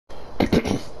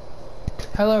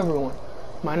Hello everyone,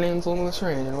 my name is Limitless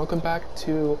Range and welcome back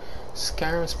to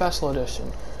Skyrim Special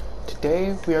Edition.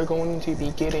 Today we are going to be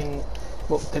getting,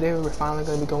 today we're finally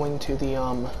going to be going to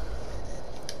the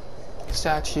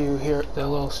statue here, the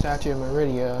little statue of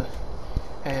Meridia,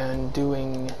 and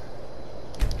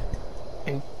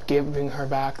giving her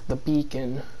back the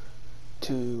beacon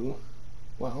to,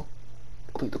 well,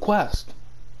 complete the quest,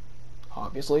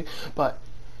 obviously, but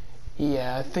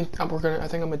yeah, I think I'm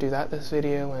gonna do that this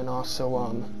video, and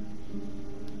also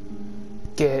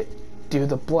do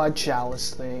the blood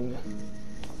chalice thing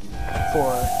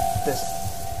for this,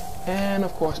 and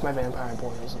of course my vampire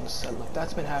boils and stuff. Like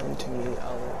that's been happening to me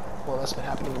that's been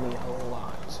happening to me a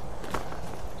lot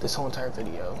this whole entire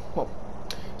video. Well,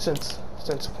 since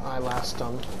I last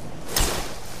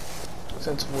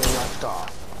since we left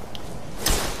off.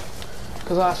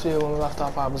 Because last video when we left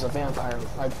off I was a vampire.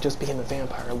 I just became a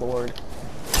vampire lord.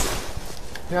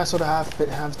 And that's what I have been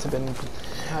having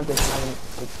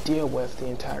to deal with the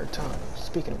entire time.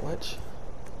 Speaking of which,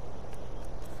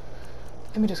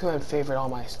 let me just go ahead and favorite all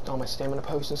my stamina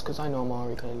potions, because I know I'm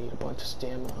already gonna need a bunch of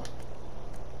stamina.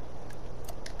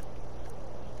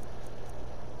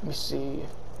 Let me see.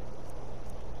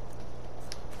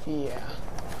 Yeah.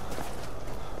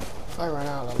 If I run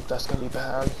out of them, that's gonna be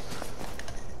bad.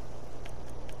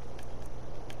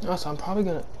 Also, I'm probably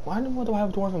gonna. Why do I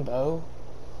have Dwarven Bow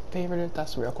favorited?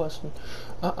 That's the real question.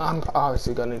 I'm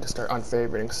obviously gonna need to start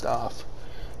unfavoriting stuff.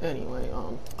 Anyway,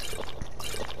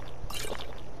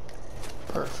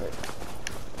 perfect.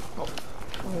 Oh,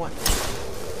 what?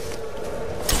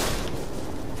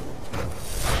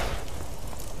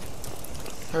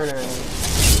 Hurt an enemy.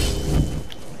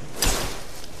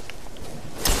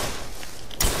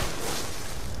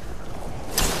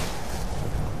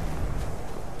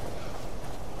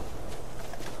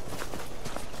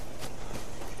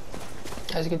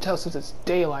 As you can tell, since it's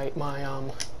daylight, my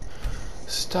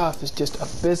stuff is just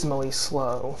abysmally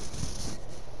slow.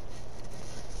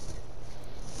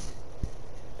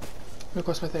 And of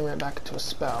course my thing ran back into a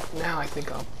spout. Now I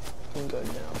think I'm good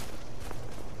now.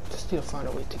 Just need to find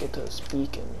a way to get to this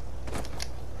beacon.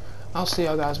 I'll see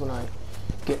y'all guys when I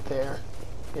get there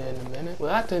in a minute. Well,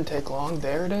 that didn't take long.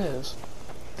 There it is.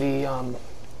 The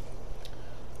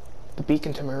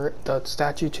beacon to the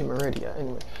statue to Meridia.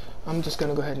 Anyway, I'm just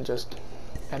gonna go ahead and just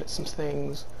edit some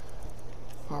things.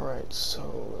 Alright, so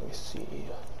let me see.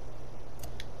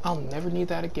 I'll never need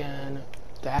that again.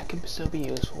 That could still be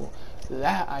useful.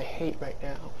 That I hate right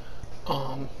now.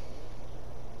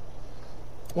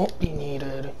 Won't be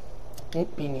needed.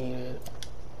 Won't be needed.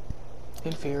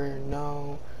 Inferior,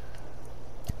 no.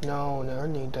 No, never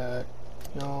need that.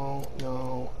 No,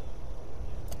 no.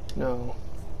 No.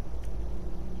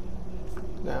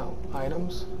 Now,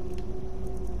 items.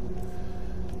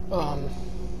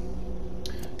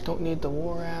 Don't need the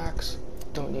war axe,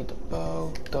 don't need the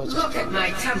bow, those Look at my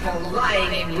temple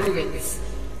lying in ruins.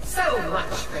 So much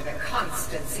for the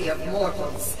constancy of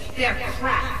mortals, their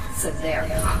crafts and their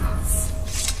gods.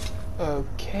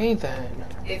 Okay then.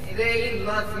 If they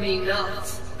love me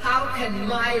not, how can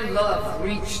my love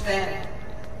reach them?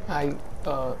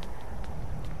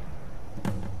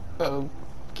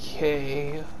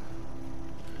 Okay.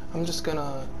 I'm just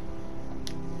gonna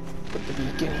put the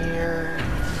beacon here.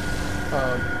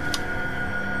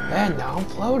 And now I'm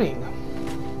floating.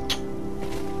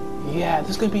 Yeah, this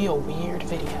is gonna be a weird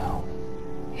video.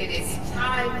 It is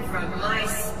time for my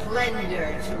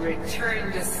splendor to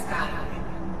return to Skyrim.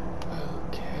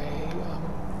 Okay,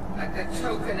 But the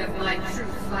token of my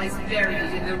truth lies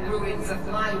buried in the ruins of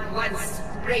my once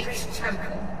great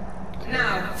temple.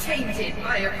 Now tainted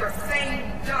by a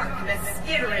profane darkness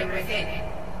skittering within.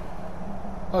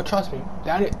 oh, trust me.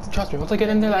 Trust me. Once I get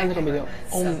in there, that's gonna be the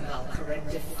only. Some Valkyrie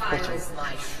defiles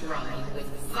my shrine with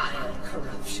vile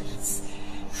corruptions,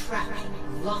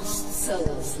 trapping lost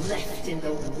souls left in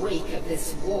the wake of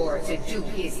this war to do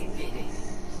his bidding.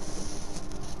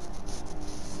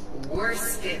 Worse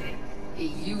still, he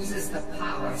uses the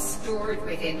power stored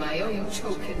within my own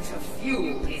token to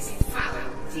fuel his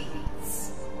foul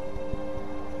deeds.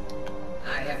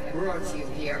 I have brought you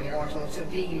here, mortal, to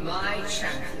be my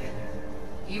champion.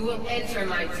 You will enter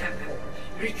my temple,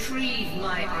 retrieve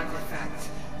my artifact,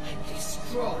 and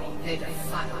destroy the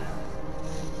defiler.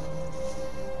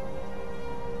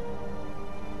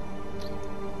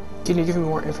 Can you give me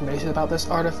more information about this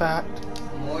artifact?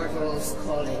 Mortals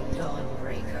call it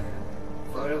Dawnbreaker,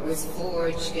 for it was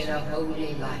forged in a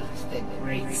holy light that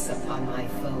breaks upon my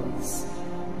foes,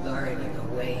 burning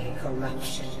away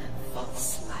corruption and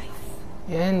false life.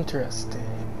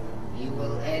 Interesting. You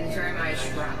will enter my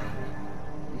shrine.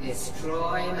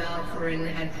 Destroy Malkorin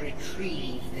and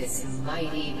retrieve this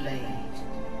mighty blade.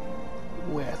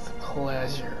 With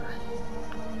pleasure.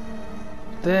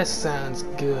 This sounds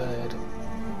good.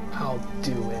 I'll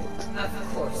do it.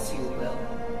 Of course you will.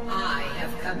 I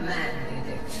have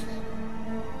commanded it.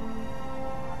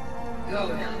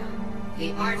 Go now.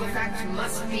 The artifact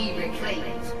must be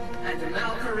reclaimed, and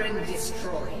Malkorin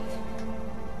destroyed.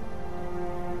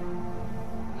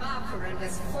 Malkorin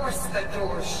has forced the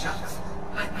door shut,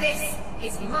 but this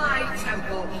is my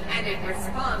temple, and it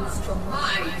responds to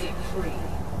my decree.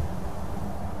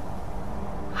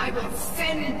 I will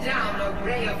send down a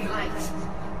ray of light.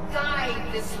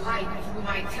 Guide this light through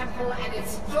my temple, and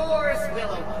its doors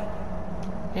will open.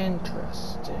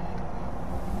 Interesting.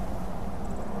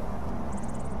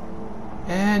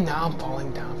 And now I'm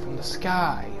falling down from the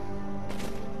sky.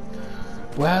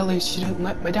 Well, at least she didn't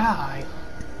let me die.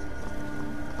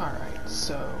 Alright,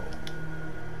 so...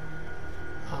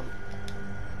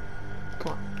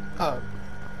 come on.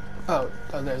 Oh,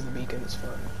 there's the beacon. It's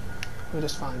fun. Let me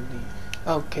just find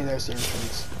the... okay, there's the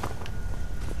entrance.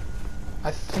 I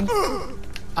think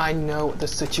I know what the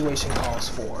situation calls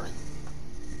for.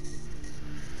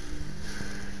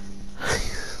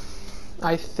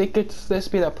 I think this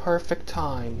be the perfect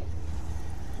time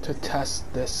to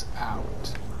test this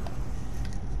out.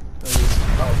 At least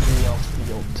a real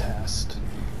field test.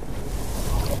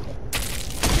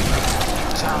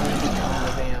 Time to become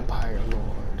a vampire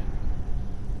lord.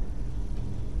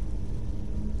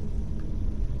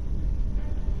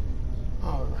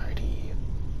 Alrighty.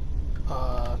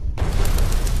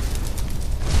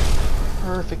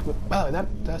 Perfect. Oh,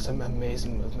 that's an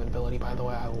amazing movement ability, by the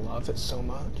way. I love it so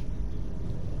much.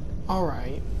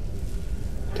 Alright.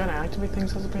 Can I activate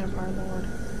things as a vampire lord?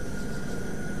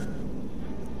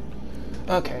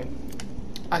 Okay.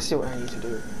 I see what I need to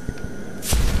do.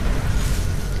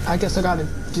 I guess I gotta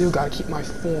keep my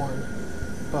form,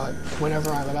 but whenever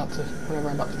I'm about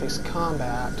to face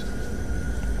combat,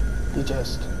 you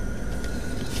just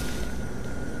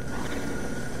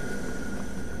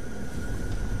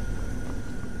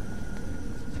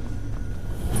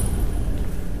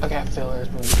okay, I feel there's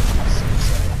movement. So.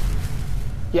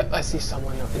 Yep, I see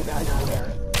someone down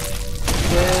there.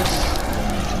 Yes.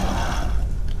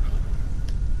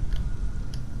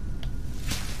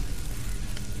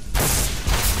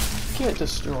 Get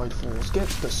destroyed, fools. Get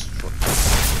destroyed.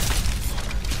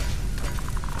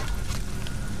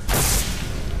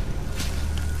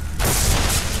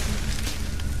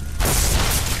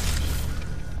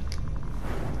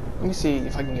 Let me see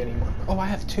if I can get any more. Oh, I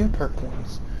have 2 perk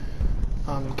points.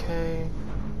 Okay.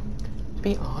 To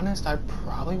be honest, I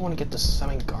probably want to get the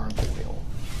summon gargoyle.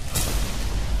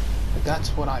 Like, that's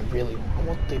what I really want. I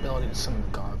want the ability to summon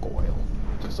gargoyle.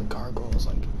 Because the gargoyle is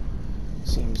like,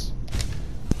 seems...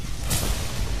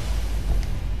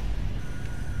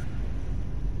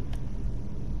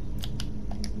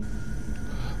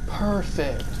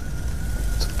 perfect.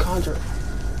 It's a conjure.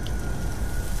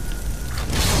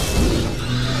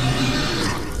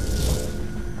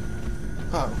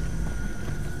 Oh.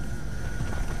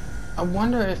 I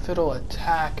wonder if it'll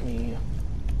attack me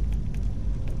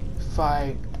if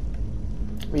I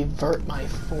revert my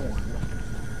form.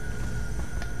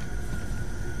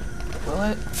 Will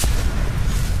it?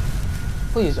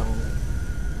 Please don't.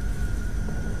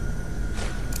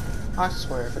 I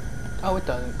swear if it... oh, it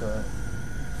doesn't. Good.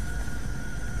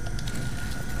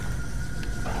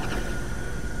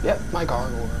 Yep, my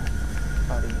gargoyle,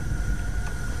 buddy.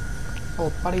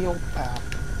 Oh, buddy, old pal.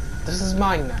 This is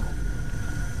mine now.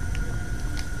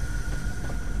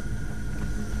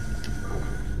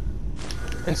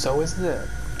 And so is that.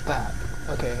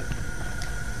 Okay.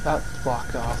 That's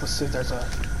blocked off. Let's see if there's a...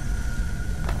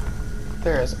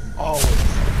 there is always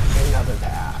another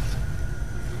path.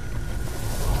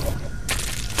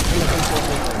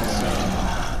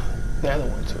 They're the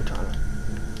ones who are trying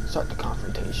to start the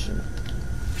confrontation.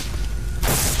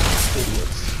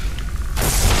 Idiots.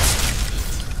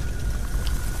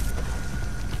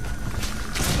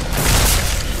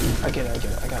 I get it,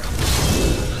 I got it.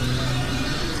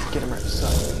 Get him right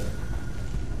beside me.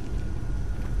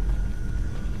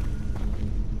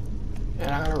 And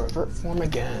I gotta revert form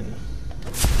again.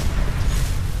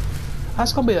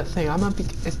 That's gonna be the thing.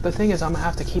 The thing is, I'm gonna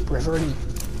have to keep reverting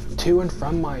to and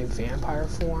from my vampire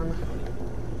form.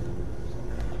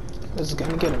 This is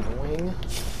gonna get annoying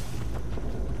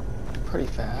pretty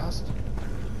fast.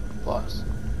 Plus,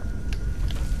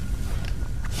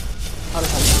 I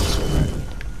just have mouse already.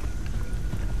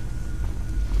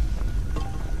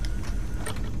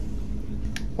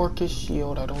 Orcish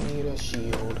shield, I don't need a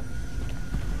shield.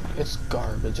 It's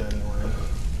garbage anyway.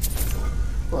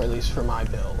 Or at least for my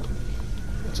build.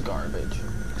 It's garbage.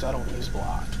 Because I don't use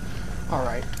block.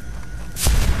 Alright.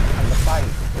 Time to fight.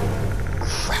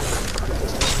 Crap,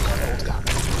 gargoyles got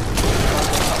me.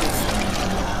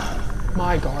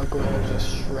 My gargoyle just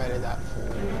shredded that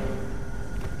fool.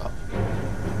 Oh.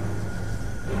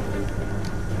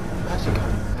 I'm actually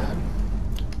kind of mad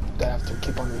that I have to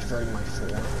keep on reverting my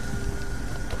form.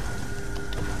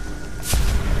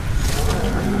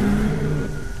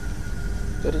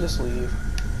 Did it just leave?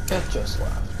 It just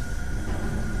left.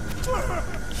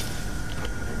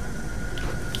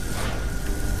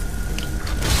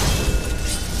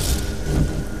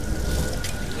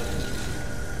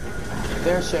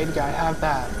 There, Shade Guy, have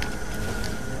that.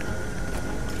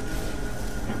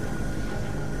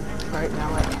 Right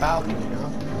now at the balcony, you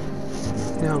know?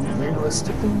 You know,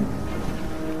 realistically,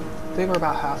 I think we're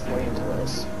about halfway into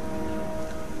this.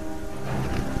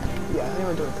 Yeah, I think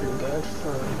we're doing pretty good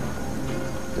for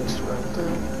this run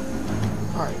through.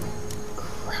 Alright.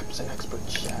 Crap, it's an expert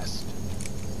chest.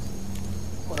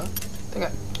 What?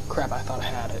 Crap, I thought I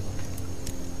had it.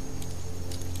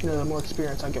 You know, the more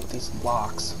experience I get with these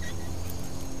blocks.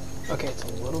 Okay, it's a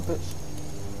little bit...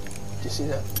 Do you see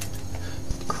that?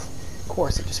 Of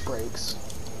course, it just breaks.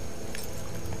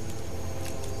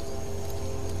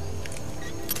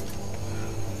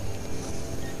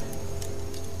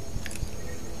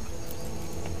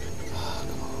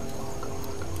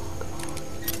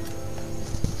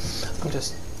 I'm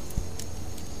just...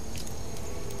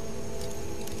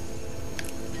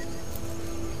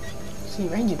 See,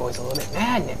 Rangy Boy's a little bit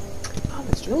mad now. Oh,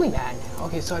 it's really mad now.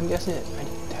 Okay, so I'm guessing I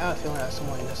have a feeling that's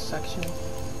somewhere in this section.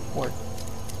 Or,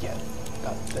 yeah,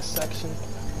 about this section.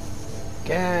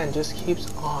 Again, just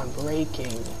keeps on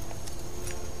breaking.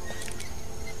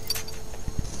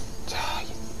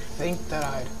 You'd think that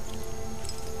I'd...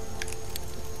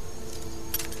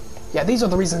 Yeah, these are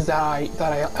the reasons that I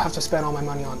have to spend all my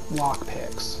money on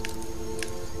lockpicks.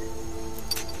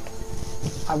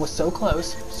 I was so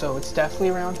close, so it's definitely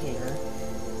around here.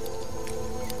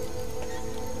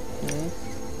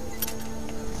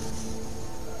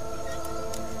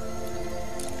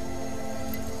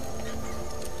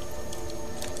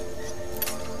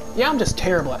 Yeah, I'm just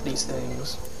terrible at these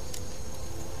things.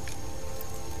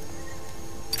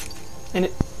 And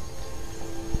if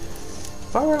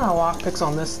I run out of lockpicks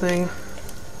on this thing,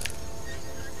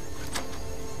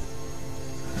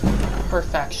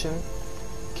 perfection.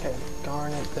 Okay,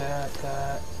 garnet, that.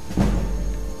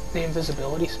 The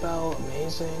invisibility spell,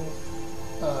 amazing.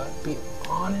 Be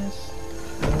honest,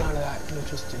 none of that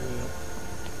interested me,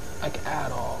 like,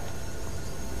 at all.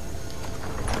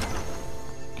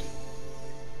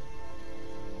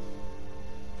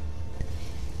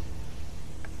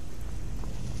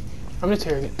 I'm just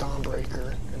here to get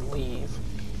Dawnbreaker and leave.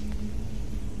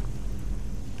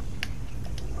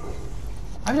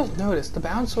 I just noticed the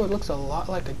bound sword looks a lot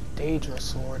like a Daedric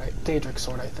sword, I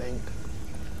think.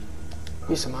 At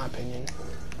least in my opinion.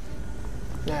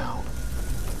 Now,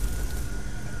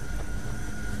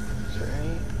 is there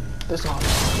any? There's not.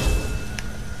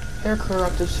 Hair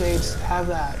corrupted shades, have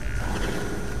that.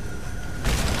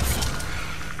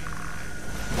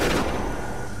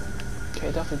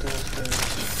 Okay, definitely do this thing.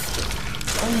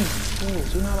 Oh,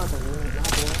 please, do not have a room, not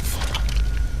there.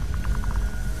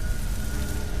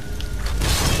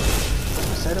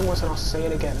 I said it once and I'll say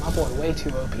it again. My boy, way too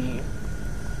OP.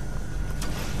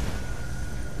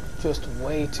 Just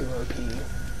way too OP.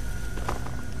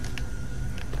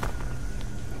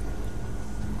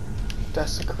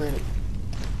 Desecrated.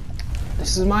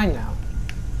 This is mine now.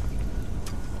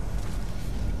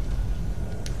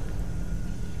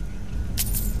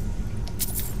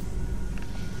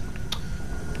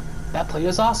 That plate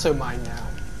is also mine now.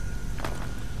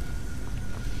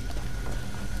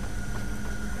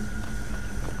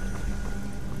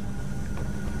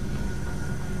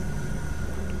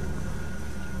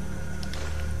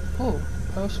 Oh,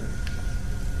 potion.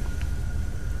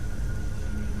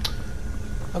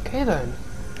 Okay then.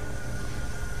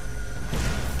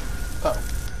 Oh.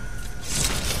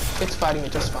 It's fighting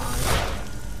it just fine.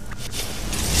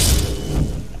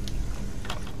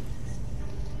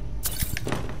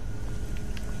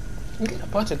 You get a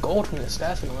bunch of gold from this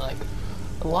definitely, like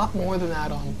a lot more than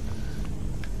that on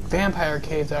Vampire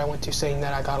Cave that I went to, saying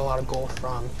that I got a lot of gold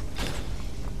from.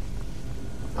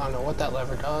 I don't know what that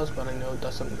lever does, but I know it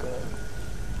does something good.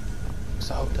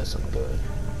 So I hope it does something good.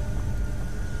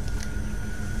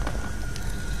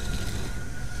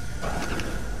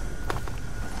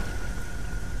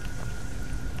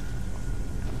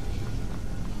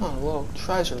 Oh, a little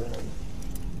treasure room.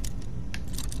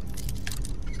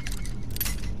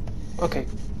 Okay.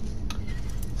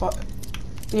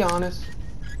 Be honest.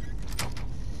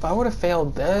 If I would have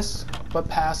failed this, but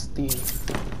passed the...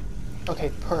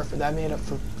 Okay, perfect. That made up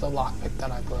for the lockpick that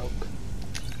I broke.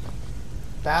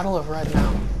 Battle of Red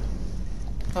Mountain.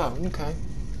 Oh, okay.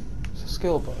 It's a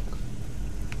skill book.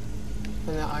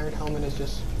 And that iron helmet is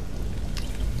just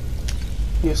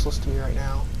useless to me right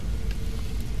now.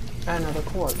 And another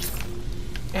corpse.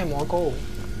 And more gold.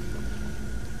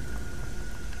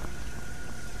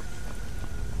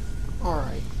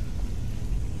 Alright.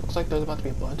 Looks like there's about to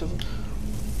be a bunch of them.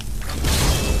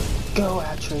 Go,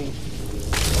 actually.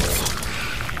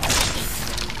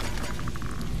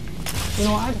 You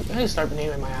know, I need to start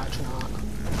naming my Atronach.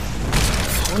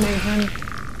 I'll name him.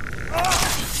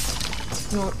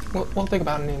 You know what? We'll think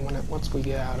about a name once we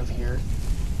get out of here.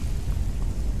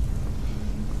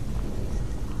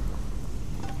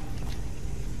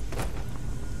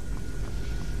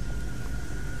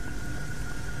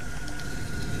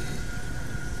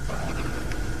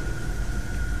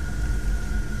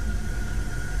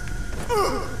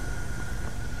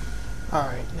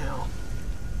 Alright, now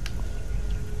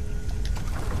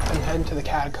I'm heading to the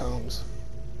catacombs.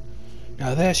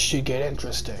 Now this should get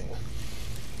interesting.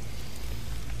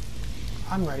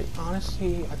 I'm ready.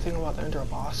 Honestly, I think I'm about to enter a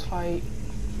boss fight.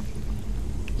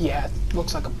 Yeah, it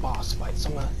looks like a boss fight, so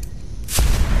I'm gonna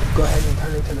go ahead and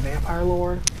turn into the Vampire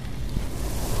Lord.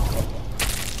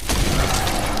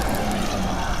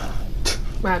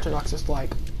 Maginox just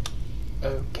like,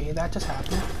 okay, that just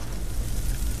happened.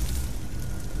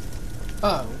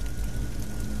 Oh.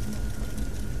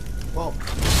 Well,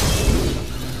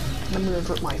 let me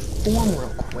revert my form real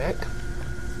quick.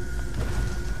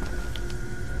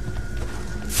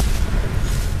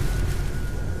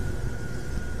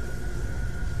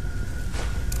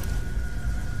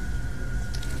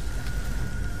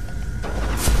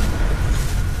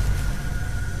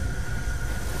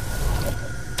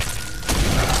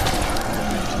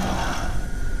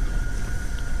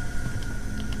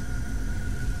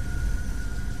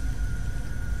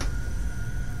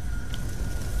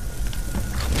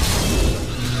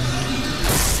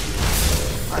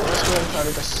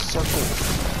 Circle.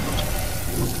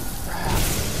 Crap.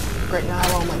 Great, now I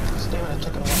have all my stamina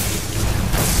taken away.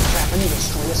 Crap, I need to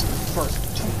destroy this first.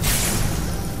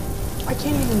 I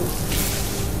can't even...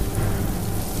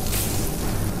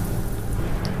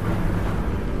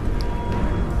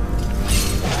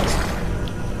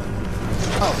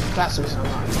 Oh, that's the reason I'm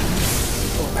not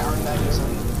overpowering that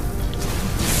easily.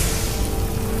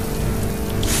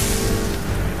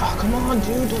 Oh, come on,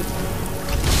 dude.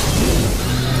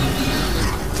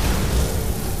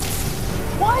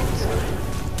 What?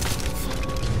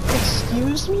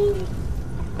 Excuse me?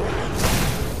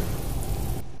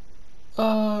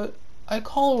 I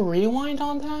call rewind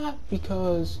on that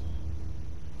because...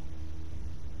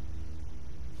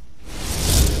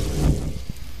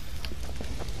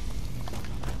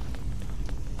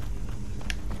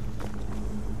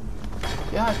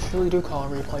 Yeah, I truly do call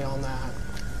a replay on that.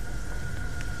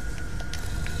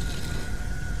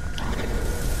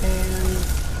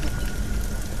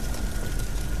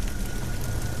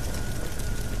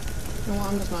 You know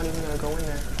what, I'm just not even gonna go in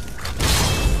there.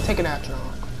 Take an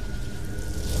Atronach.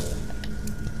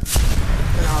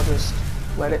 And I'll just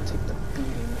let it take the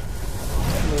beating.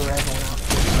 Move everyone out.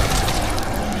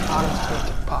 I'll just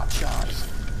take pot shots.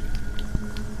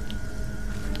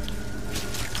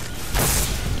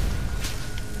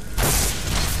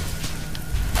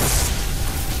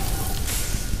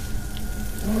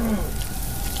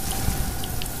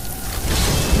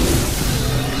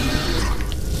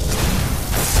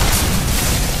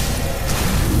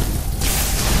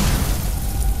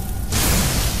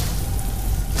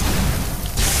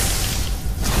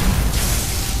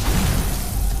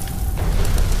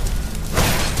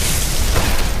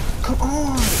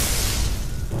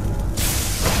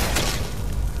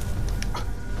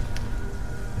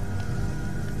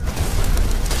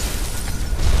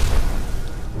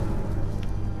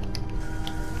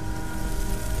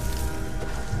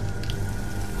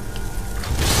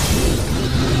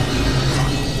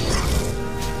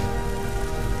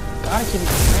 Gotta keep it in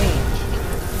range.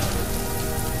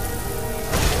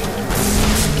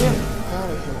 Get out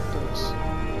of here with this.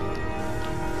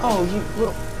 Oh, you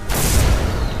little...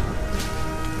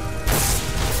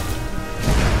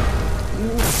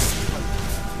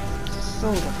 So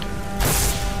dumb.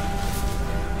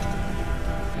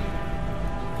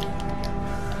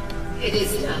 It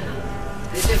is done.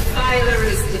 The Defiler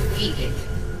is defeated.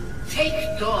 Take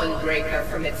Dawnbreaker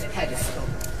from its pedestal.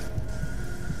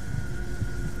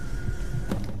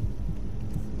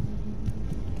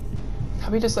 How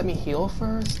about you just let me heal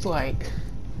first? Like,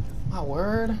 my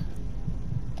word.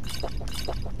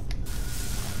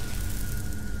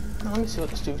 Let me see what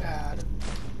this dude had.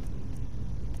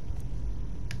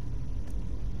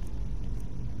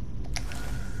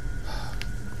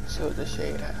 Let's see what this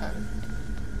shade had.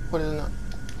 What is it not?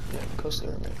 Yeah, ghostly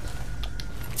remains.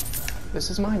 This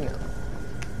is mine now.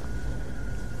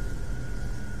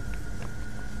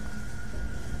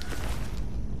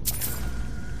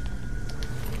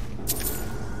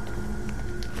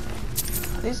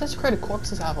 These desecrated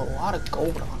corpses have a lot of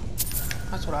gold on them.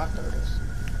 That's what I've noticed.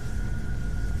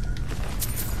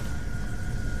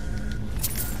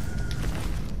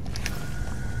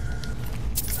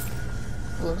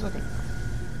 It looks like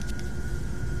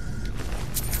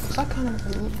kind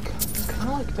of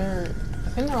like they're. I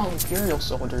think they're all Imperial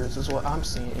soldiers, is what I'm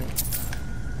seeing.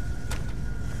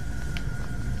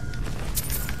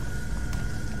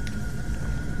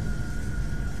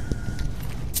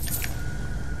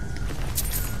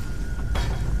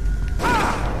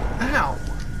 Ow!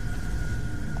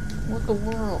 What the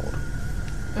world?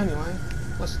 Anyway,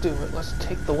 let's do it. Let's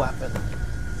take the weapon.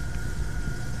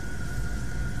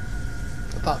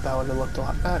 I thought that would have looked a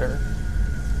lot better.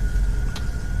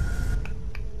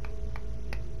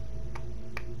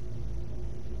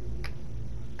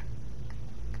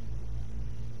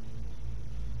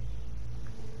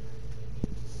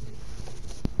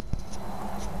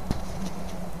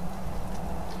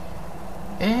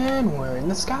 And we're in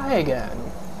the sky again.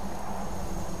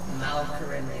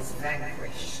 Malcolm is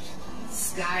vanquished.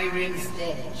 Skyrim's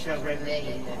dead shall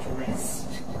remain at rest.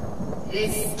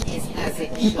 This is as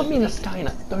it You should put me in the be. sky in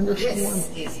a thunderstorm. This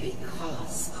is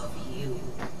because of you.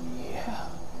 Yeah,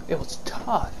 it was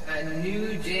tough. A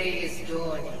new day is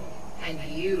dawning, and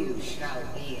you shall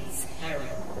be its herald.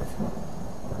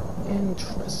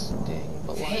 Interesting,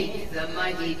 but like... Take the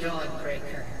mighty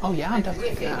Dawnbreaker. Oh yeah, I'm and definitely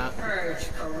with it that. purge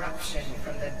corruption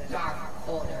from the dark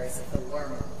corners of the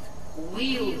world.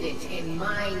 Wield it in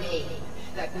my name,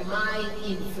 that my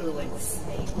influence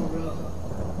may grow.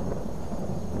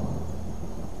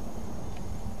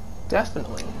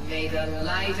 Definitely. May the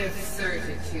light of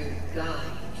certitude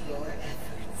guide your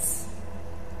efforts.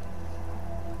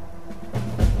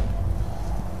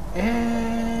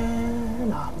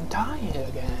 And I'm dying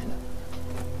again.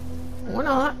 Or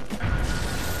not.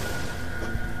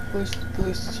 At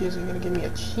least she isn't gonna give me a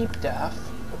cheap death.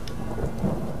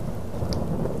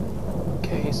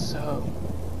 Okay, so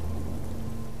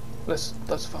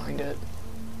let's find it.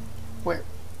 Where?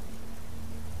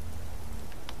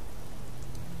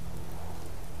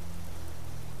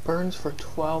 Burns for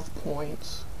 12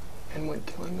 points, and when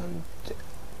killing them.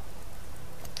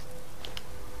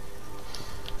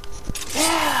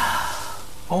 Yeah!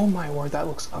 Oh my word, that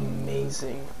looks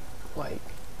amazing. Like,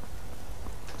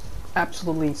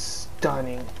 absolutely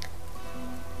stunning.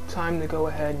 Time to go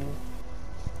ahead and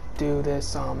do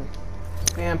this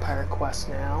vampire quest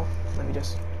now. Let me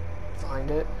just find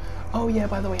it. Oh yeah,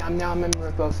 by the way, I'm now a member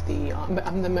of both the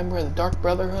I'm the member of the Dark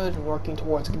Brotherhood and working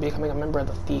towards becoming a member of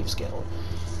the Thieves Guild.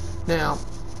 Now,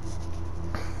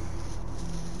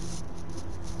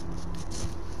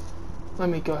 let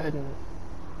me go ahead and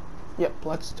yep,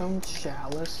 Bloodstone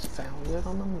Chalice, found it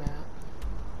on the map.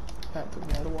 At the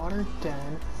Redwater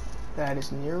Den, that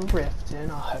is near Riften.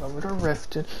 I'll head over to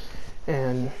Riften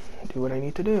and do what I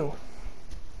need to do.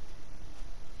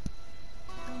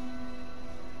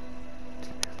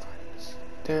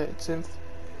 It's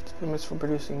famous for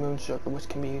producing moon sugar, which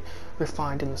can be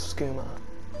refined in the skooma.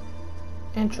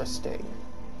 Interesting.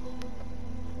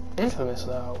 Infamous,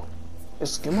 though.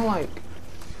 Is skooma, like,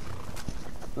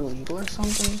 illegal or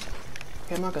something?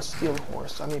 Okay, I'm not gonna steal a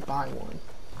horse, so I may buy one.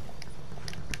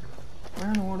 Where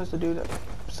in the world is the dude that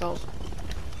sells?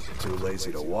 Too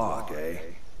lazy to walk, eh?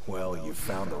 Well, you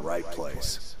found the right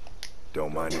place.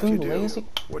 Don't mind if you do. Lazy?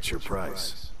 What's your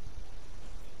price?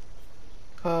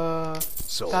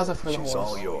 So 1,000 for the she's horse.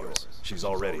 all yours. She's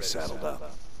already saddled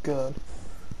up. Good.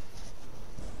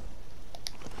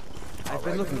 I've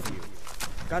been looking for you.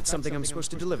 Got something I'm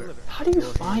supposed to deliver. How do you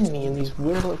find me in these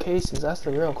weird locations? That's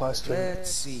the real question.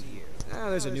 Let's see here. Now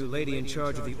there's a new lady in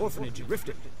charge of the orphanage at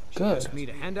Riften. She Good. asked me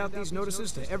to hand out these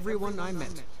notices to everyone I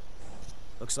met.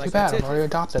 Looks like Too bad, that's I've it. already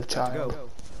adopted a Got to child. go.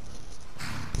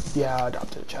 Yeah, I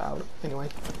adopted a child. Anyway.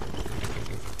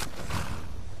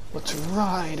 Let's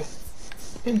ride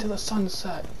into the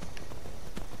sunset.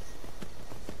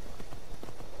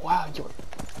 Wow, you're...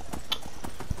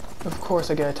 Of course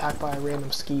I get attacked by a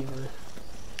random skeever.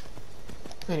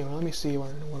 Anyway, let me see where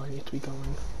I need to be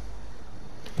going.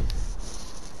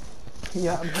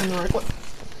 Yeah, I'm in the right way.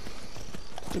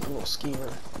 Stupid little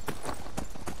skeever.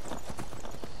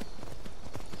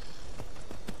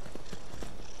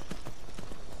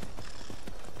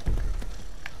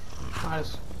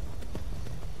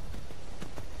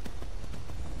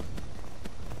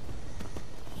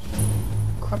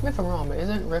 correct me if I'm wrong, but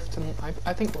isn't Riften,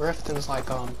 I think Riften's like,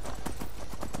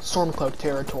 Stormcloak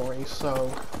territory, so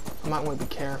I might want to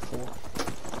be careful.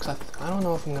 Because I don't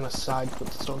know if I'm going to side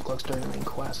with the Stormcloaks during the main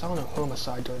quest. I don't know who I'm going to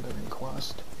side during the main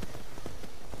quest.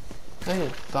 I haven't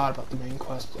even thought about the main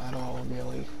quest at all,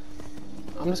 really.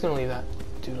 I'm just going to leave that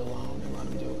dude alone and let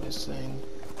him do his thing.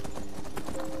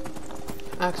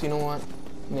 Actually, you know what?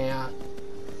 Nah.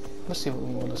 Let's see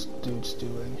what this dude's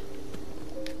doing.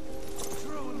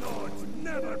 True lords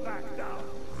never back down.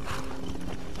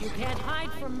 You can't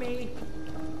hide from me.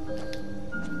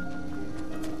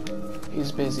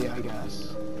 He's busy, I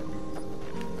guess.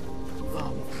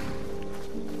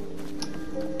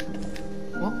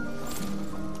 Well,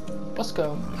 let's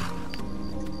go.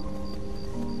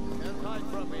 Can't hide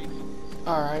from me.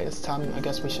 Alright, it's time. I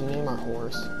guess we should name our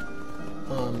horse.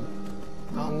 I'll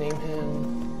name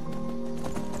him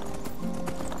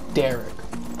Derek.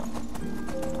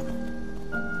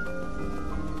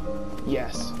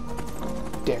 Yes,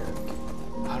 Derek.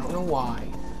 I don't know why.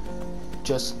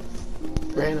 Just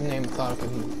random name thought of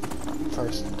him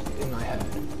first in my head.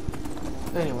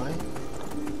 Anyway,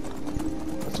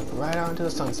 let's ride out into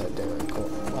the sunset, Derek. Or,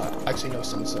 well, actually, no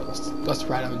sunset. Let's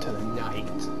ride out into the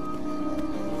night.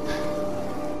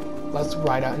 Let's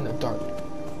ride out in the dark.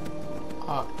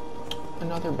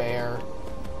 Another bear.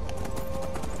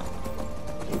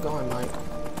 Keep going, Mike.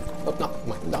 Oh,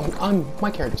 no, my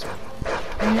character's here.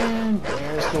 And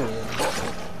there's the wind.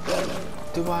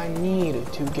 Do I need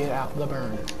to get out the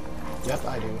burner? Yep,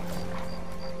 I do.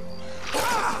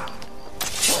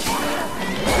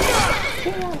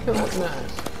 Yeah, it looks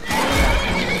nice.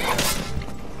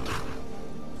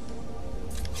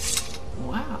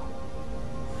 Wow.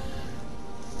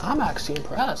 I'm actually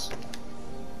impressed.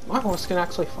 My horse can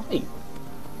actually fight.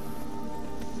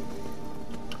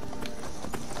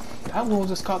 That wolf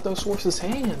just caught those horses'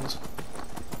 hands.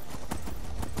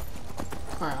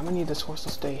 Alright, I'm gonna need this horse to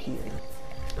stay here.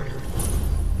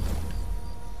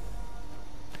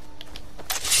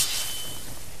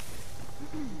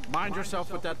 Mind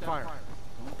yourself with that fire.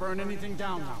 Don't burn anything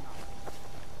down now.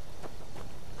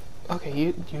 Okay,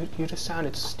 you just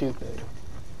sounded stupid.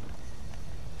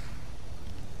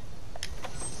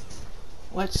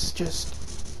 Let's just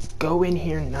go in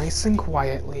here nice and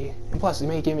quietly. And plus, it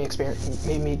may give me experience.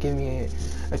 Maybe give me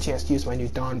a chance to use my new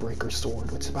Dawnbreaker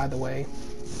sword, which, by the way,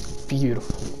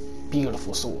 beautiful,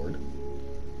 beautiful sword.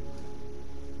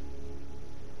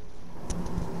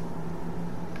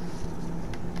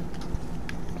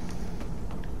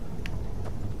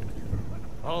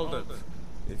 Hold it.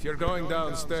 If you're going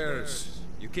downstairs,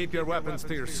 you keep your weapons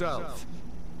to yourself,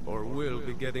 or we'll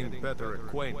be getting better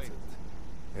acquainted.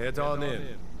 Head on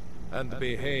in, and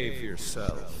behave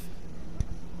yourself.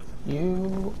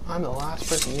 I'm the last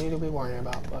person you need to be worrying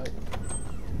about, bud.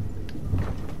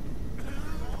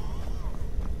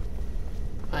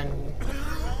 And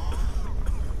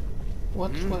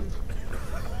what?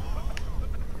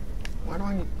 Why do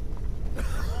I need?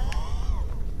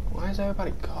 Why is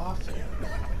everybody coughing?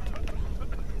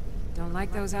 Don't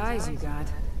like those eyes you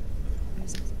got.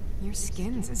 Your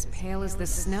skin's as pale as the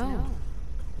snow.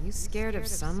 You scared of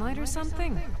sunlight or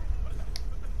something?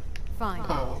 Fine.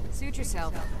 Oh. Suit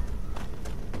yourself.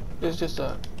 It's just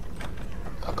a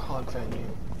cog venue.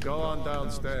 Go on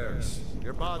downstairs.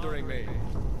 You're bothering me.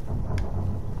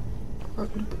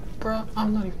 Bruh,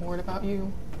 I'm not even worried about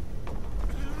you.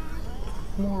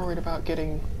 I'm more worried about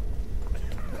getting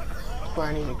where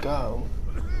I need to go.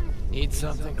 Need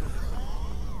something?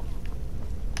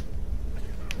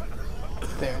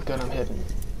 There, good, I'm hidden.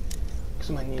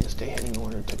 Because I might need to stay hidden in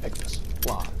order to pick this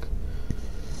lock.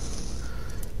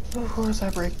 Of course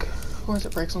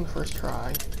it breaks on the first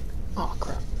try. Oh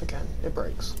crap, again, it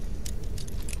breaks.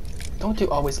 Don't you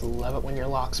always love it when your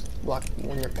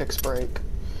when your picks break?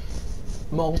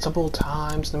 Multiple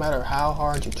times, no matter how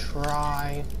hard you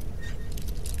try.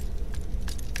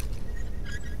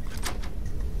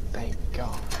 Thank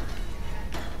God.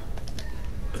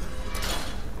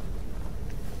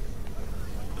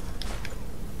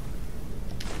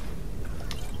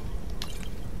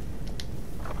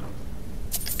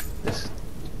 This.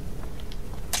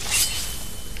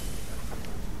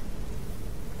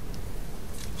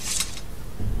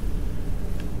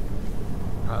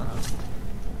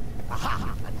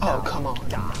 Oh, come on. Of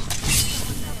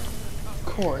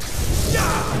course.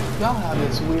 Y'all have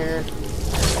this weird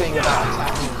thing about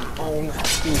attacking your own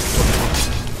feet.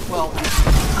 Well,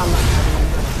 I'm not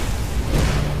having that.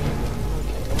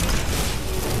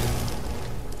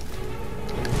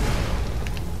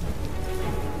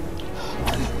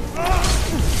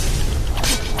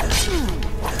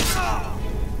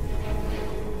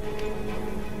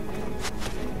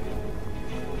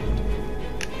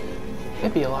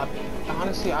 It'd be a lot.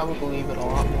 Honestly, I would believe it a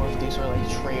lot more if these are like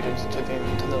traitors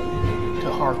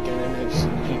to Harkin and his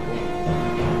people.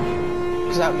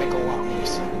 Because that would make a lot more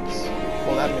sense.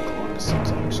 Well, that would make a lot of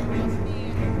sense actually.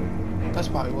 That's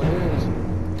probably what it is.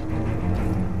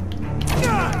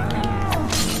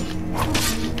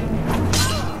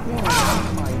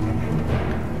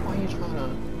 Why are you trying to?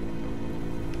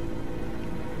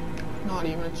 Not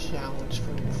even a challenge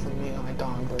for me, my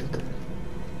Dawnbreaker.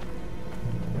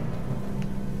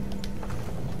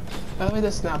 By the way,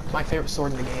 this is not my favorite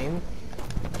sword in the game.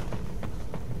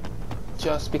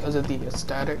 Just because of the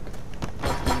aesthetic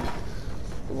of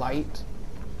the light.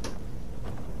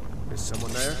 Is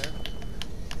someone there?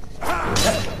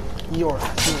 You're a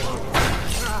fool.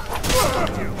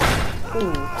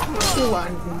 Ooh, I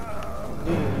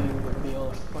knew you would be able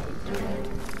to fight.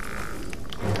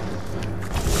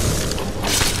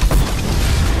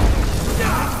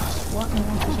 What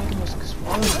more taking this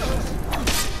explosion?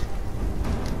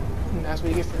 And that's what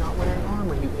you get for not wearing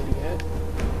armor, you idiot.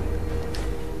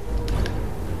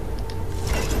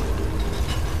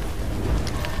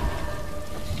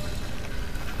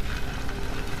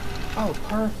 Oh,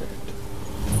 perfect.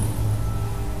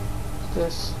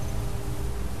 This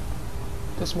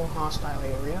more hostile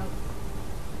area.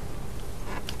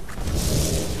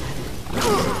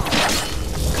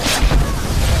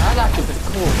 That's actually pretty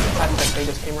cool. The fact that they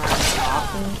just came around and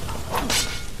stopped me.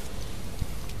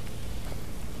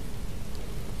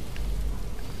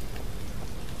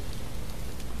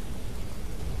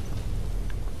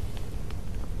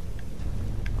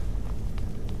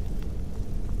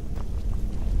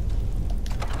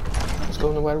 Let's go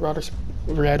in the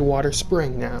Redwater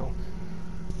Spring now.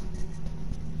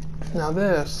 Now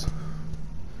this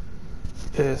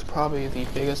is probably the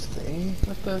biggest thing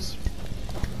with this.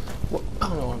 Well, I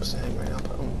don't know what I'm saying right now,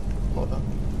 but hold up.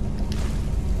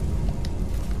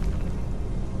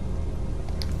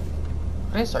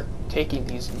 I need to start taking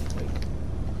these and like,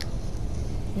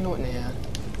 you know what, nah.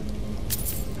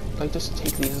 Like just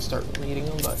take these and start reading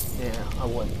them, but yeah, I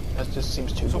wouldn't. That just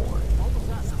seems too boring.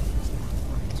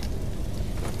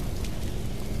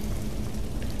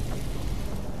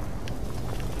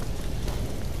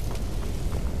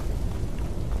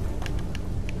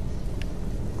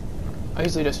 I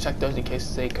usually just check those in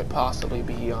case they could possibly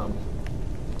be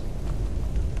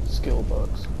skill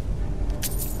books.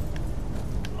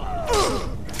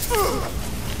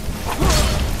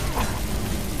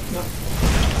 No.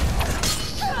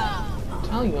 I'm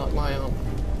telling you,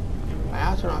 my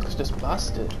astronaut is just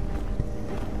busted.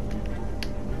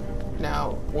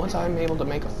 Now, once I'm able to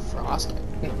make a frost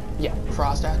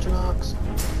astronauts.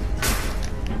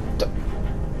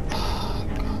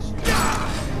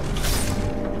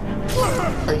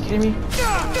 Are you kidding me?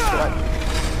 What?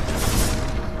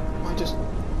 Am I just...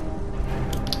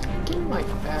 Give me my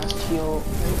fast heal.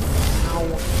 Ow.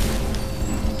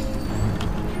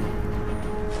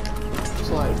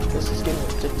 It's like, this is getting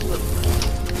ridiculous.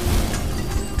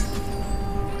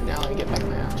 Now I get back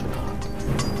my astronaut.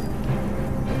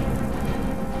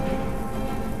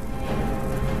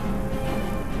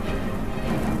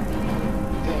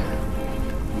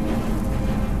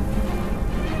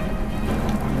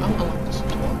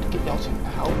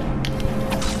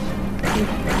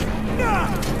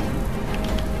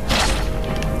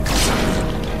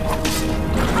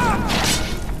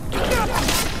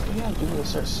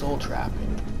 Start soul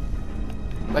trapping.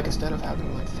 Like instead of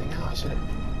having my thing now, I should have.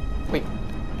 Wait.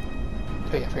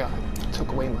 Oh yeah, I forgot. I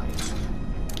took away my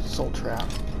soul trap.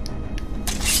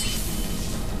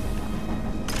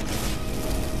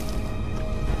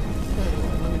 Anyway,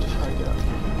 let me just try to get up.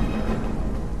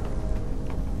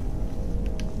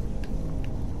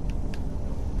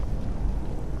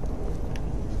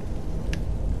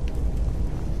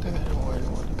 I think I know where to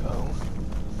go.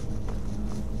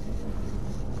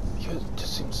 It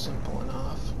just seems simple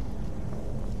enough.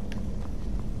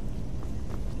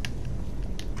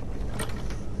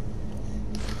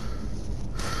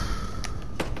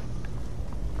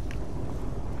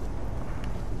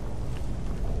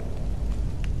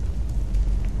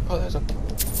 Oh, there's some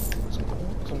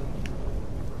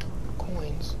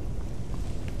coins,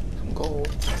 some gold.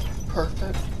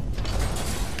 Perfect.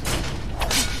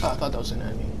 Oh, I thought that was an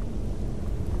enemy.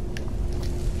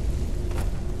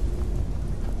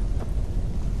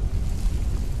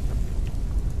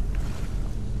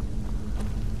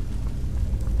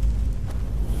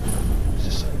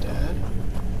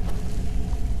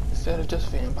 Instead of just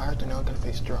vampires, they're now gonna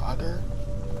face Draugr.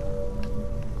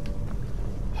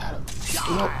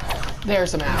 Nope.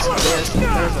 There's the master. There's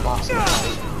the boss.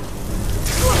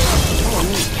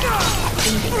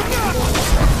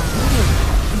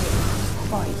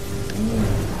 Fight.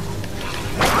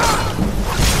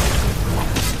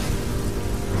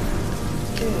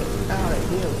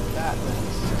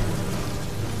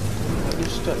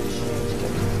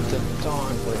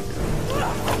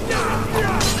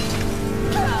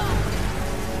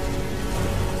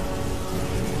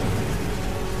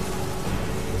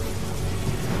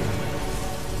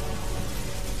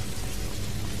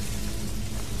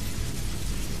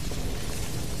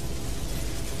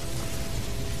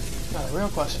 the real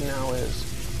question now is,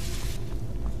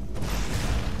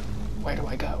 where do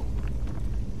I go?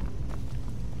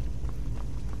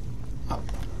 Oh.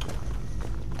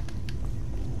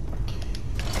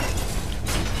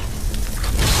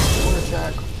 Water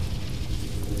check.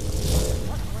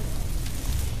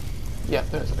 Yeah,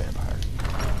 there's a vampire.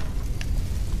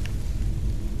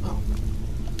 Oh.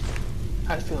 I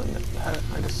had a feeling that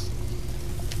I just...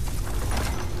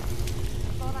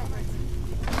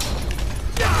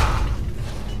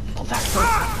 Oh, that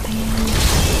hurt.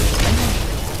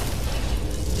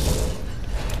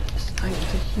 I need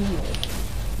to heal.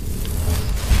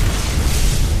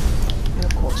 And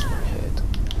of course we're hit.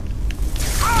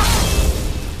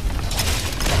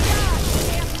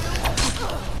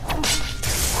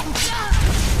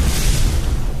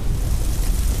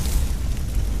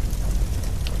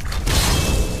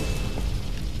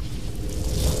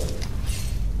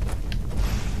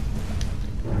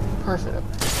 Perfect.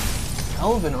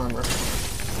 Elven armor.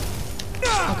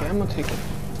 Okay, I'm gonna take it.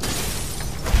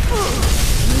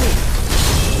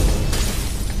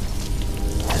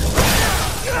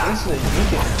 This is a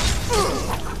beacon.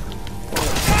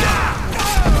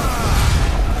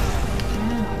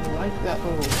 Man, I like that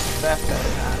little effect that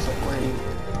it has, like where you...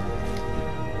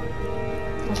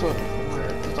 Also, where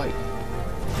it's like...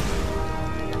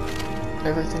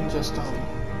 everything just,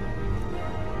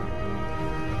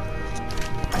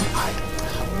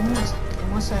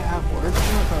 unless I have words for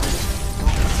it, but I just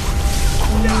don't.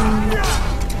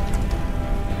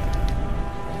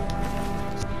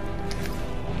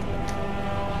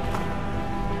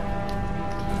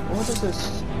 What is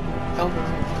this elven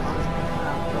thing causing me to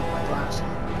have built my glass on?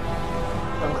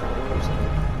 I'm currently using.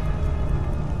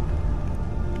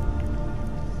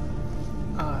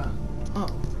 Oh,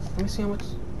 let me see how much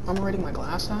armor rating my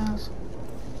glass has.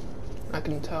 I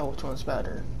can tell which one's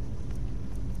better.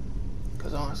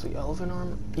 Because honestly, elven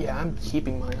armor... Yeah, I'm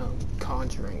keeping my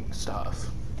conjuring stuff.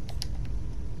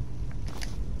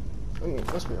 I mean,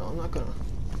 let's be real, I'm not gonna...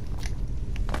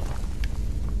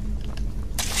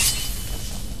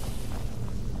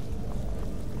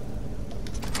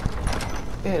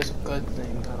 It is a good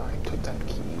thing that I took that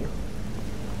key.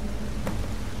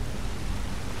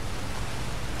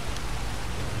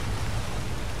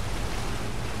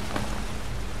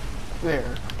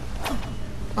 There.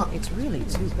 Oh. It's really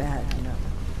too bad, you know.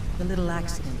 The little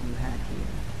accident you had here.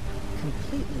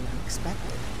 Completely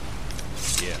unexpected.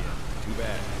 Yeah, too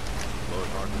bad. Lord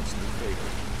Hartman's new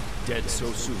favorite. Dead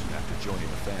so soon after joining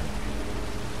the family.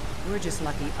 We're just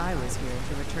lucky I was here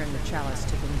to return the chalice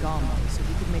to Bengalmo so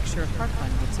we could make sure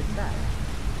Hartman gets it back.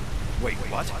 Wait,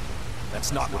 what?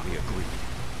 That's not what we agreed.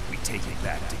 We take it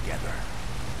back together.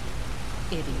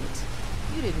 Idiot.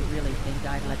 You didn't really think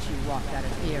I'd let you walk out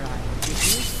of Air Island, did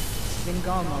you?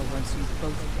 Bengalmo wants you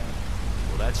both dead.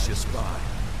 Well, that's just fine.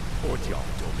 Ortjal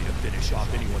told me to finish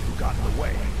off anyone who got in the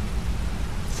way.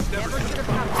 Never should have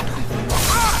happened.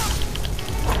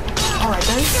 Alright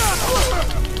then.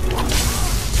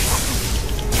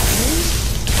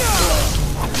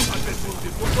 I've been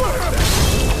wounded before.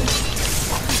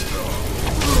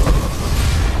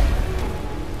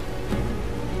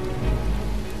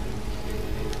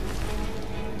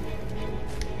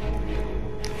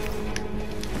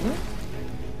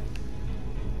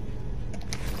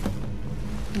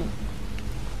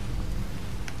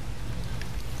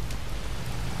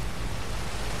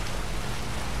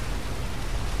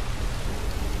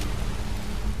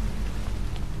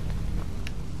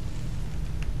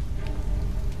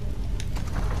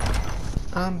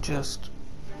 I'm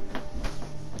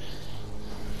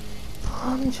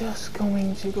just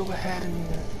going to go ahead and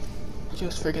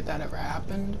just forget that ever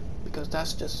happened, because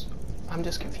that's just, I'm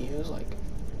just confused, like,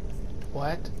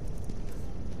 what?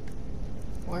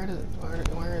 Where is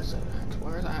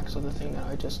actually the thing that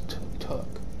I just took?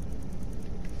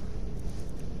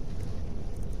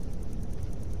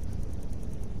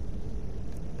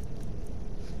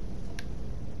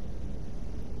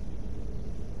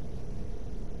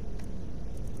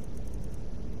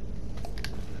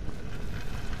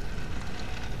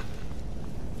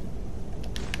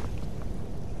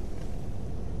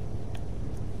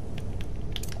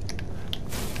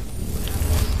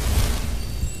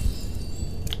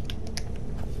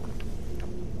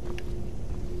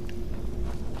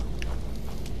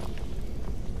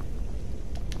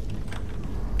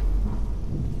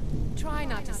 Try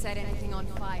not to set anything on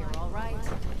fire, all right?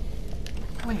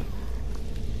 Wait.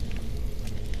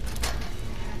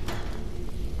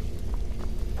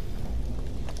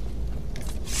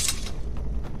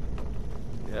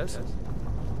 Yes?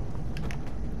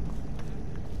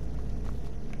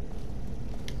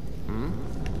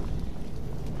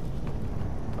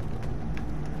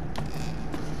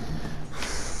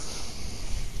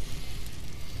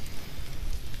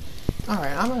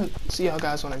 Alright, I'm gonna see y'all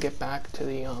guys when I get back to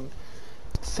the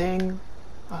thing.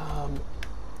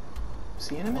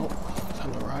 See you in a minute.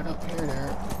 Time to ride up here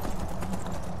there.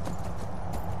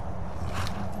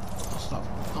 I'll stop.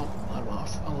 I'll let him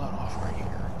off. I'll let off right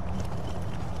here.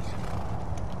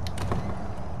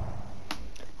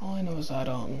 All I know is that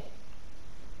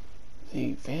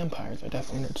the vampires are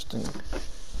definitely an interesting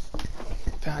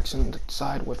faction to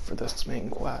side with for this main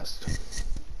quest.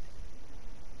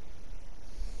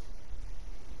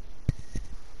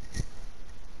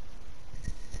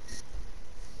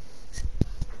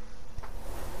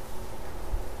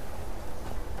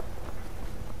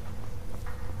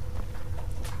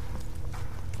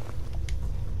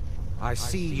 I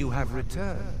see you have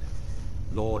returned.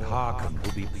 Lord Harkon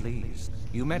will be pleased.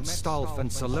 You met Stolf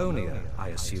and Salonia, I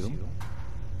assume?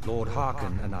 Lord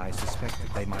Harkon and I suspected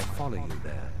they might follow you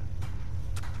there.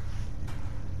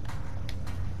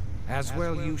 As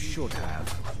well you should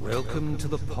have. Welcome to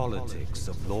the politics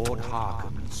of Lord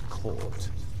Harkon's court.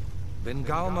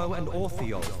 Vengalmo and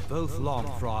Orthiolf both long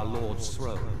for our Lord's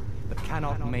throne, but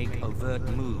cannot make overt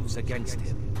moves against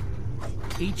him.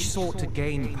 Each sought to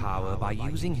gain power by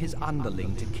using his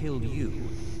underling to kill you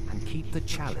and keep the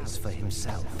chalice for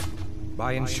himself.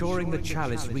 By ensuring the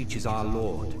chalice reaches our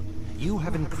Lord, you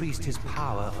have increased his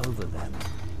power over them,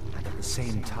 and at the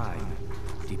same time,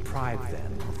 deprived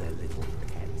them of their little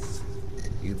pets.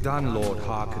 You've done Lord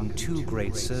Harkon 2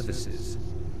 great services.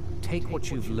 Take what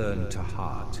you've learned to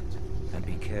heart, and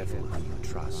be careful who you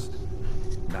trust.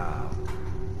 Now,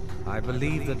 I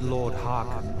believe that Lord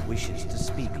Harkon wishes to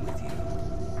speak with you.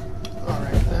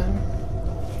 Alright then.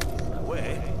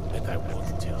 Away, and I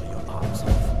won't tear your arms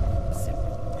off.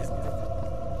 Simple, isn't it?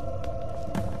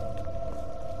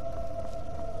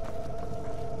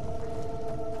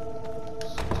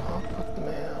 Talk with the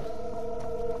man.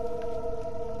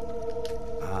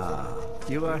 Ah,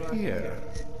 you are here.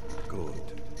 Good.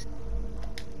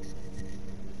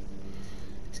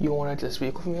 You wanted to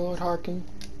speak with me, Lord Harkon?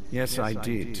 Yes, I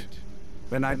did.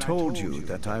 When I told you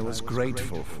that I was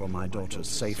grateful for my daughter's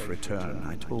safe return,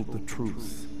 I told the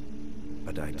truth.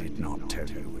 But I did not tell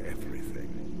you everything.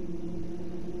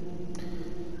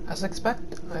 I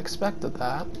expected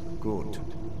that. Good.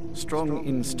 Strong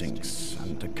instincts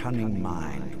and a cunning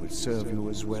mind will serve you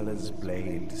as well as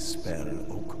blade, spell,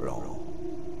 or claw.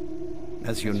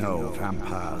 As you know,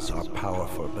 vampires are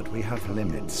powerful, but we have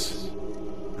limits.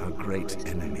 Our great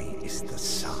enemy is the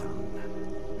sun.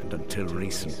 Until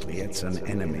recently, it's an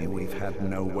enemy we've had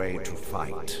no way to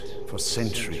fight. For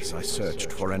centuries, I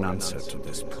searched for an answer to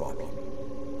this problem.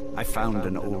 I found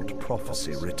an old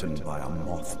prophecy written by a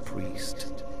moth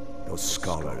priest, those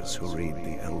scholars who read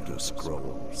the Elder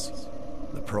Scrolls.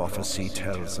 The prophecy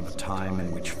tells of a time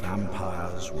in which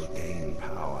vampires will gain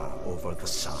power over the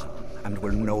sun and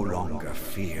will no longer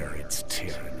fear its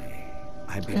tyranny.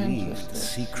 I believe the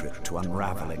secret to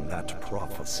unraveling that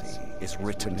prophecy is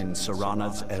written in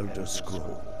Serana's Elder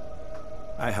Scroll.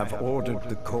 I have ordered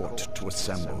the court to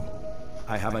assemble.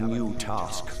 I have a new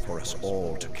task for us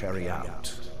all to carry out,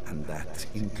 and that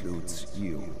includes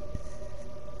you.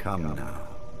 Come now,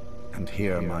 and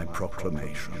hear my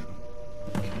proclamation.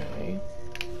 Okay.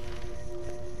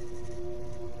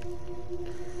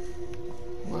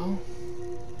 Well...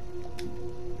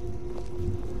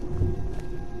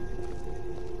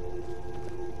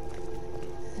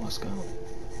 let's go.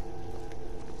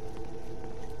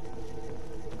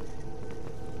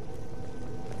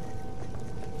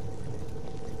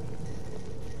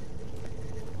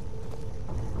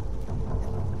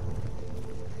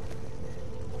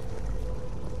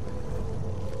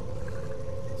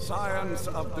 Scions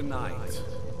of the night,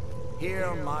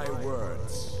 hear my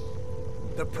words.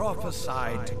 The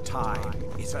prophesied time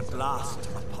is at last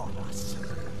upon us.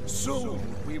 Soon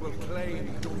we will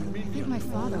claim dominion. I think my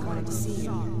father wanted to see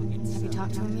you. Have you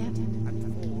talked to him yet?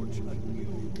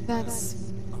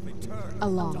 That's a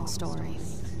long story.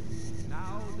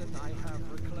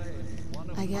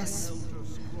 I guess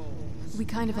we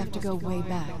kind of have to go way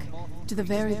back, to the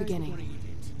very beginning.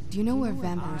 Do you know where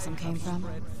vampirism came from?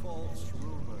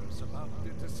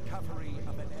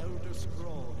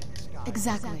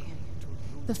 Exactly.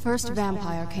 The first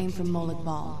vampire came from Molag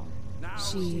Bal.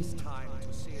 She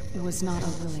was not a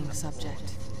willing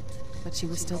subject, but she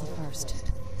was still the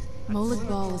first. Molag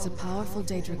Bal is a powerful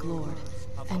Daedric lord,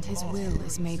 and his will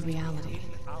is made reality.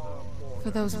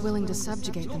 For those willing to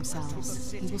subjugate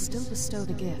themselves, he will still bestow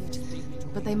the gift,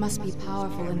 but they must be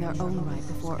powerful in their own right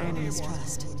before earning his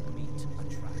trust.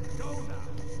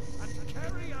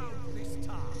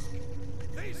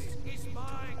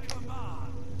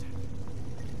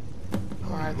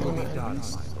 Alright, Well done.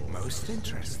 Most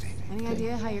interesting. Any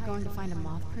idea how you're going to find a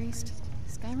moth priest?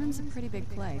 Skyrim's a pretty big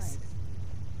place.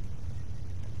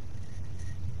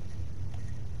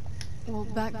 Well,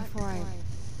 back before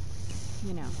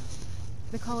you know,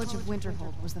 the College of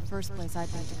Winterhold was the first place I'd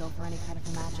think to go for any kind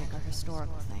of magic or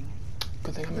historical thing.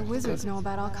 The wizards know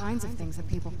about all kinds of things that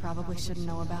people probably shouldn't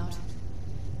know about.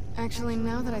 Actually,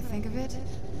 now that I think of it,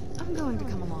 I'm going to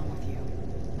come along with you.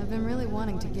 I've been really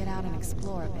wanting to get out and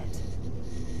explore a bit.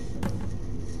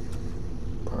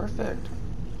 Perfect.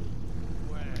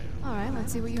 Alright,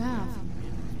 let's see what you have.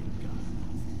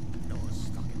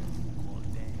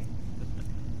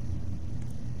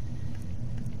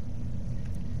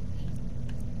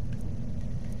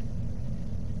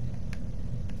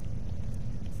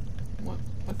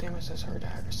 What damage does her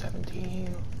dagger?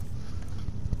 17.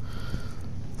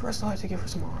 First, I'll have to give her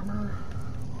some armor.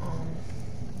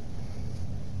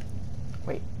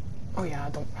 Wait. Oh yeah,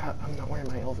 I'm not wearing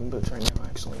my elven boots right now,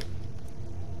 actually.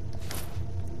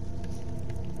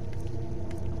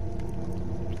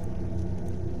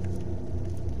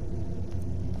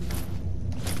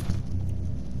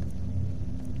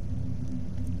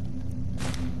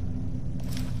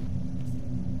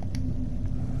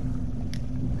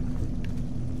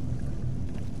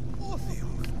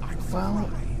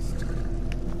 Well,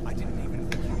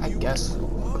 I guess.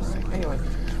 Anyway,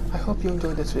 I hope you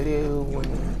enjoyed this video.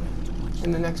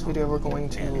 In the next video, we're going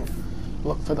to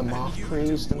look for the moth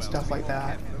priest and stuff like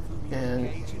that.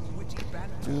 And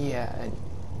yeah.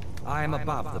 I am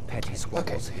above the petty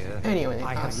squabbles here. Anyway,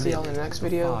 I'll see y'all in the next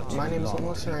video. My name is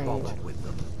Strange.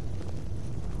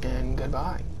 And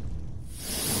goodbye.